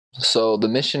So the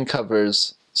mission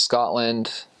covers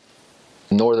Scotland,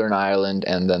 Northern Ireland,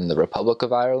 and then the Republic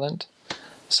of Ireland.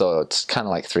 So it's kind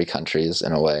of like 3 countries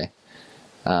in a way.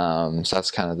 So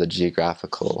that's kind of the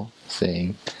geographical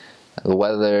thing. The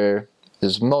weather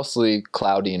is mostly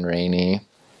cloudy and rainy.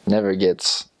 Never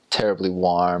gets terribly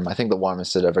warm. I think the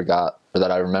warmest it ever got, or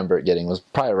that I remember it getting, was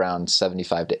probably around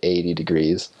 75 to 80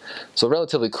 degrees. So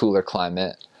relatively cooler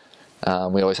climate.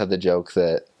 We always had the joke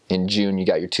that in June you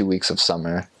got your 2 weeks of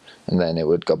summer, and then it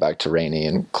would go back to rainy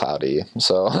and cloudy.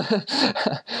 So, so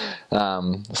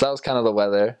that was kind of the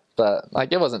weather, but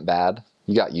like it wasn't bad.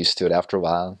 You got used to it after a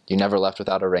while. You never left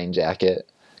without a rain jacket,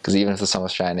 because even if the sun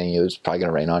was shining, it was probably going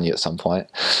to rain on you at some point.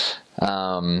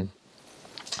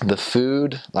 The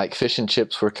food, like fish and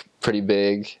chips, were pretty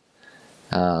big,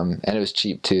 and it was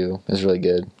cheap too. It was really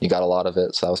good. You got a lot of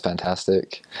it, so that was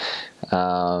fantastic.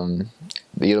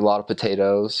 We eat a lot of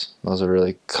potatoes. Those are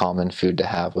really common food to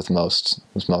have with most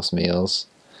meals.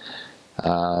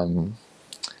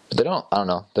 But they don't, I don't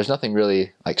know, there's nothing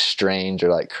really like strange or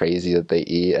like crazy that they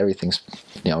eat. Everything's,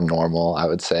 normal, I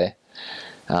would say.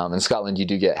 In Scotland you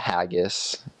do get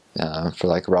haggis for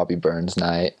like Robbie Burns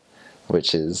night,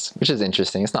 which is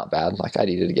interesting. It's not bad. Like I'd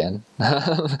eat it again.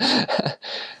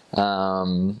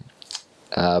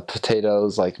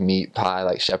 Potatoes, like meat pie,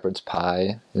 like shepherd's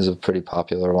pie is a pretty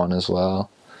popular one as well.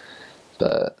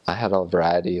 But I had a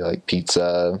variety, like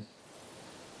pizza,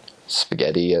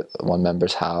 spaghetti at one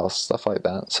member's house, stuff like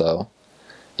that. So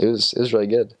it was really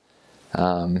good.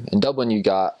 In Dublin you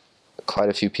got quite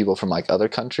a few people from like other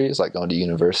countries, like going to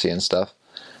university and stuff.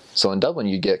 So in Dublin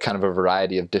you get kind of a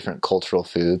variety of different cultural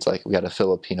foods. Like we had a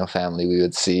Filipino family we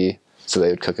would see, so they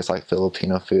would cook us like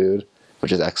Filipino food,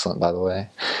 which is excellent, by the way.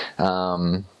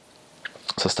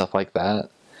 So stuff like that.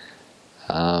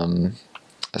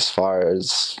 As far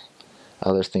as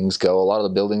other things go, a lot of the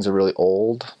buildings are really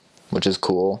old, which is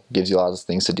cool. Gives you a lot of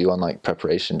things to do on like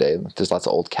preparation day. There's lots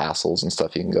of old castles and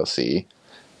stuff you can go see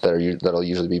that'll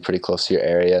usually be pretty close to your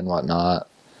area and whatnot.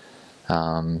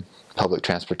 Public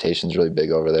transportation is really big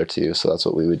over there too, so that's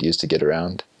what we would use to get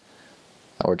around,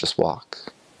 or just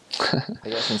walk. I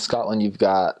guess in Scotland you've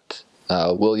got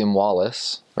William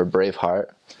Wallace, or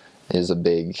Braveheart, is a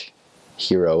big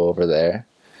hero over there.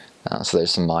 So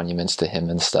there's some monuments to him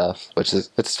and stuff,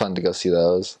 it's fun to go see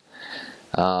those.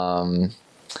 Over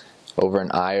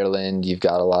in Ireland you've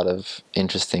got a lot of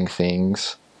interesting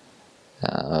things.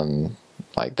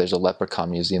 Like there's a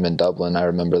leprechaun museum in Dublin, I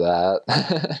remember that.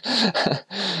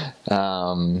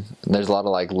 There's a lot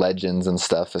of like legends and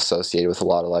stuff associated with a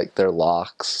lot of like their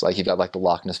lochs. Like you've got like the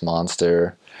Loch Ness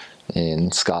Monster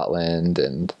in Scotland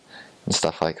and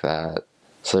stuff like that.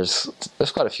 So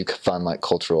there's quite a few fun like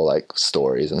cultural like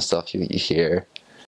stories and stuff you hear.